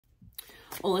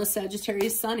Hola,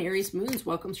 Sagittarius, Sun, Aries, Moons.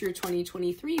 Welcome to your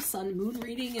 2023 Sun Moon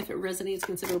reading. If it resonates,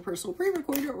 consider a personal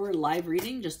pre-recorded or live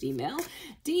reading. Just email,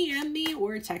 DM me,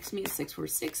 or text me at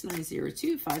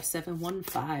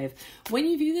 646-902-5715. When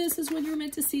you view this is when you're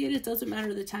meant to see it. It doesn't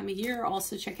matter the time of year.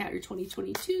 Also, check out your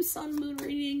 2022 Sun Moon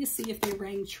reading. See if they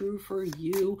rang true for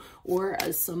you or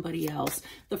as somebody else.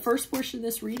 The first portion of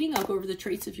this reading, I'll go over the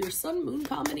traits of your Sun Moon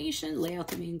combination, lay out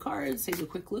the main cards, take a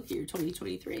quick look at your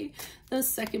 2023. The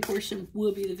second portion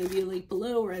will be the Vimeo link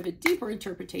below, where I have a deeper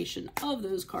interpretation of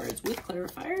those cards with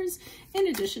clarifiers, in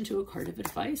addition to a card of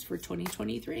advice for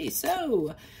 2023.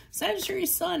 So,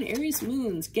 Sagittarius, Sun, Aries,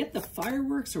 Moons, get the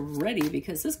fireworks ready,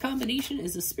 because this combination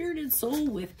is a spirited soul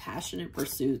with passionate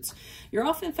pursuits. You're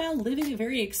often found living a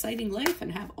very exciting life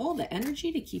and have all the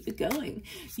energy to keep it going.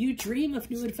 You dream of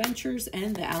new adventures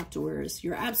and the outdoors.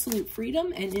 Your absolute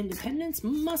freedom and independence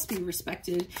must be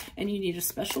respected, and you need a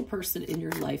special person in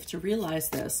your life to realize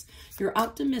this. You're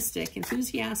optimistic,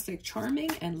 enthusiastic, charming,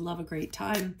 and love a great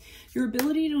time. Your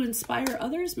ability to inspire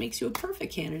others makes you a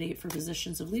perfect candidate for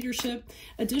positions of leadership.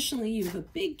 Additionally, you have a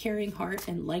big caring heart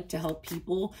and like to help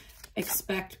people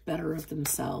expect better of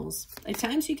themselves. At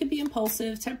times you can be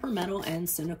impulsive, temperamental, and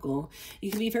cynical.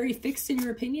 You can be very fixed in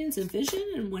your opinions and vision,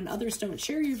 and when others don't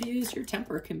share your views, your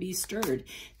temper can be stirred.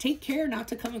 Take care not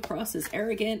to come across as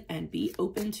arrogant and be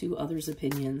open to others'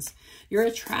 opinions. You're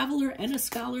a traveler and a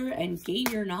scholar and gain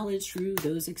your knowledge through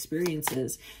those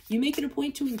experiences. You make it a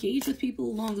point to engage with people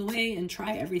along the way and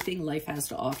try everything life has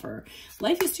to offer.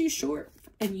 Life is too short,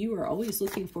 and you are always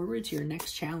looking forward to your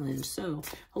next challenge. So,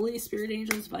 Holy Spirit,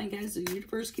 angels, divine guides of the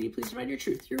universe, can you please provide your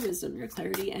truth, your wisdom, your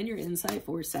clarity, and your insight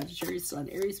for Sagittarius, Sun,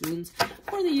 Aries, Moons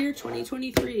for the year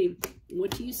 2023?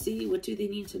 What do you see? What do they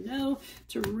need to know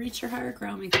to reach your higher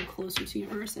ground, make them closer to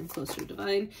universe and closer to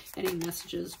divine? Any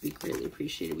messages we greatly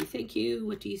appreciate it. We thank you.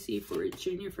 What do you see for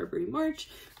January, February, March?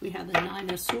 We have the Nine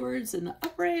of Swords in the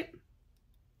upright.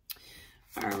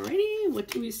 Alrighty, what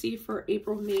do we see for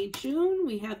April, May, June?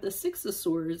 We have the Six of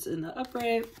Swords in the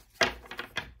upright.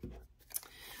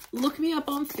 Look me up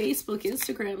on Facebook,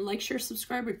 Instagram, like, share,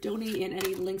 subscribe, or donate in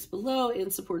any links below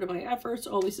in support of my efforts.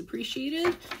 Always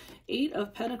appreciated. Eight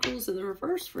of Pentacles in the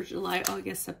reverse for July,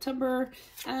 August, September,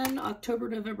 and October,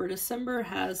 November, December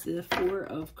has the Four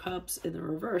of Cups in the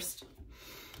reverse.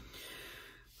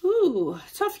 Ooh,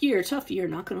 tough year,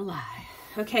 not gonna lie.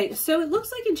 Okay, so it looks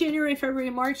like in January, February,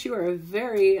 March, you are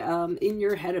very in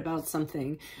your head about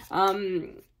something.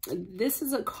 This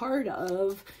is a card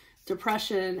of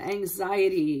depression,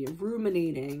 anxiety,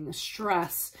 ruminating,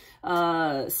 stress,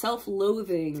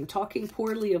 self-loathing, talking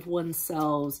poorly of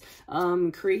oneself,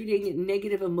 creating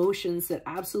negative emotions that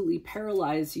absolutely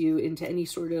paralyze you into any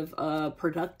sort of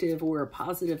productive or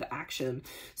positive action.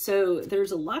 So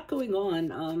there's a lot going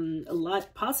on, a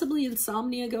lot, possibly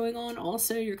insomnia going on.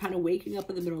 Also, you're kind of waking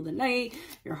up in the middle of the night,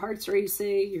 your heart's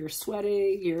racing, you're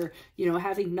sweating, you're,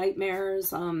 having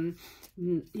nightmares,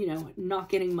 not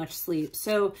getting much sleep.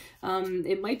 So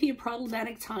it might be a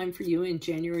problematic time for you in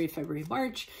January, February,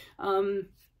 March.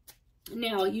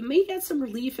 Now, you may get some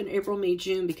relief in April, May,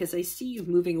 June, because I see you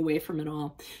moving away from it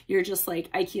all. You're just like,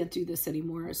 I can't do this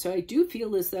anymore. So I do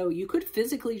feel as though you could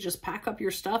physically just pack up your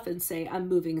stuff and say, I'm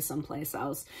moving someplace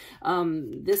else.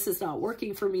 This is not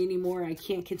working for me anymore. I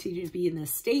can't continue to be in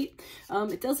this state.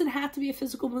 It doesn't have to be a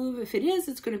physical move. If it is,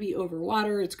 it's going to be over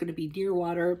water. It's going to be near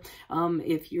water.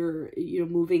 If you're,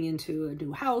 moving into a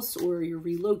new house or you're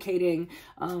relocating,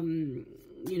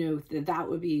 that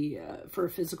would be for a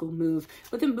physical move.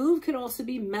 But the move could also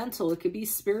be mental. It could be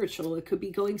spiritual. It could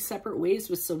be going separate ways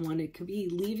with someone. It could be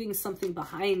leaving something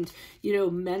behind,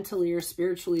 mentally or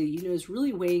spiritually, is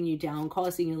really weighing you down,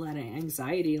 causing you a lot of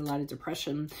anxiety, a lot of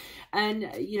depression. And,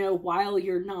 while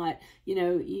you're not,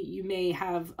 you may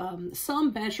have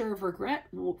some measure of regret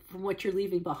from what you're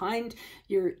leaving behind.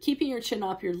 You're keeping your chin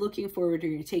up. You're looking forward,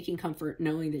 and you're taking comfort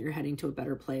knowing that you're heading to a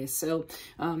better place. So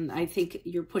I think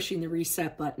you're pushing the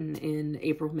reset button in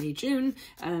April, May, June,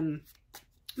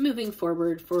 moving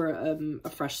forward for a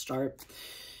fresh start.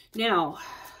 Now,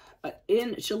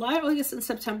 in July, August, and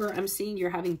September, I'm seeing you're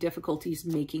having difficulties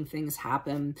making things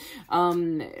happen.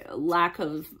 Lack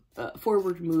of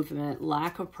forward movement,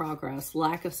 lack of progress,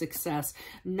 lack of success,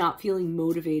 not feeling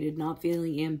motivated, not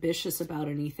feeling ambitious about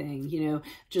anything,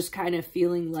 just kind of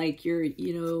feeling like you're,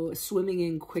 swimming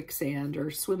in quicksand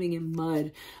or swimming in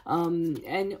mud.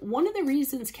 And one of the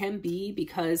reasons can be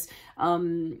because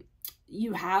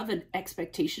you have an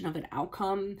expectation of an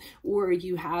outcome, or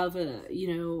you have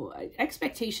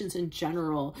expectations in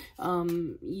general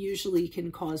usually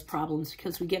can cause problems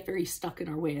because we get very stuck in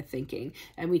our way of thinking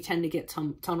and we tend to get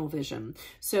tunnel vision.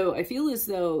 So I feel as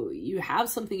though you have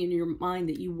something in your mind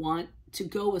that you want to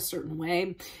go a certain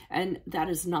way, and that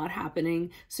is not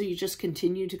happening. So you just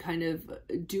continue to kind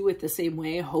of do it the same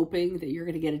way, hoping that you're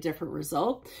going to get a different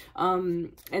result.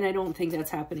 And I don't think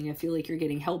that's happening. I feel like you're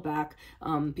getting held back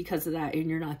because of that, and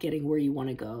you're not getting where you want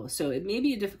to go. So it may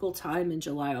be a difficult time in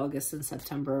July, August, and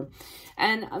September.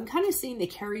 And I'm kind of seeing the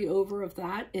carryover of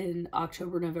that in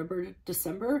October, November,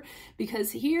 December,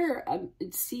 because here I'm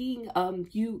seeing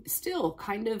you still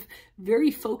kind of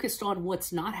very focused on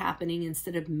what's not happening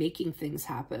instead of making things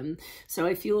happen. So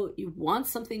I feel you want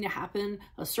something to happen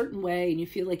a certain way, and you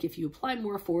feel like if you apply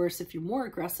more force, if you're more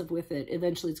aggressive with it,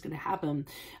 eventually it's going to happen.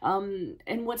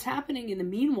 And what's happening in the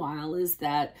meanwhile is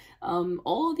that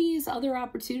all these other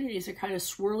opportunities are kind of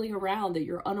swirling around that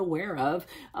you're unaware of.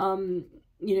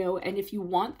 You know, and if you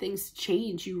want things to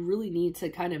change, you really need to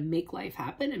kind of make life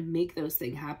happen and make those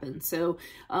things happen. So,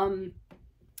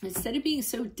 instead of being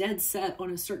so dead set on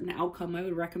a certain outcome, I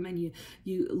would recommend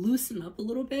you loosen up a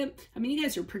little bit. I mean, you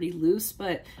guys are pretty loose,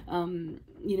 but,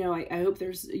 you know, I hope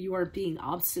you aren't being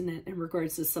obstinate in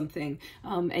regards to something,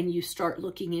 and you start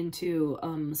looking into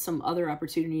some other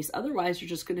opportunities. Otherwise, you're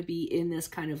just going to be in this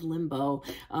kind of limbo.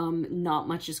 Not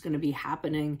much is going to be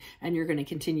happening, and you're going to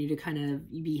continue to kind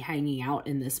of be hanging out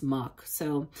in this muck.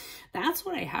 So that's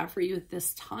what I have for you at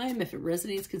this time. If it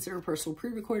resonates, consider a personal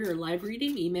pre-recorded or live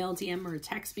reading. Email, DM, or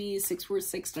text me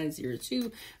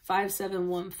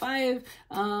 646-902-5715.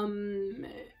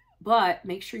 But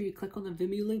make sure you click on the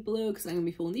Vimeo link below, because I'm going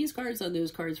to be pulling these cards on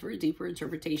those cards for a deeper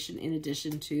interpretation, in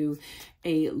addition to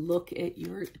a look at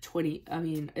your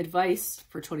advice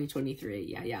for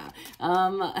 2023.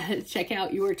 Check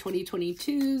out your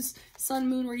 2022's sun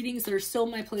moon readings. They're still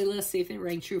in my playlist. See if they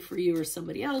rang true for you or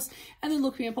somebody else. And then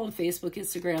look me up on Facebook,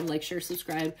 Instagram, like, share,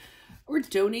 subscribe, or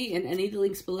donate in any of the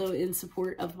links below in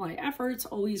support of my efforts.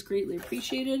 Always greatly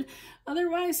appreciated.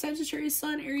 Otherwise, Sagittarius,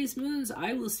 Sun, Aries, Moons,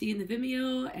 I will see you in the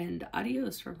Vimeo, and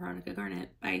adios from Veronica Garnet.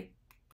 Bye.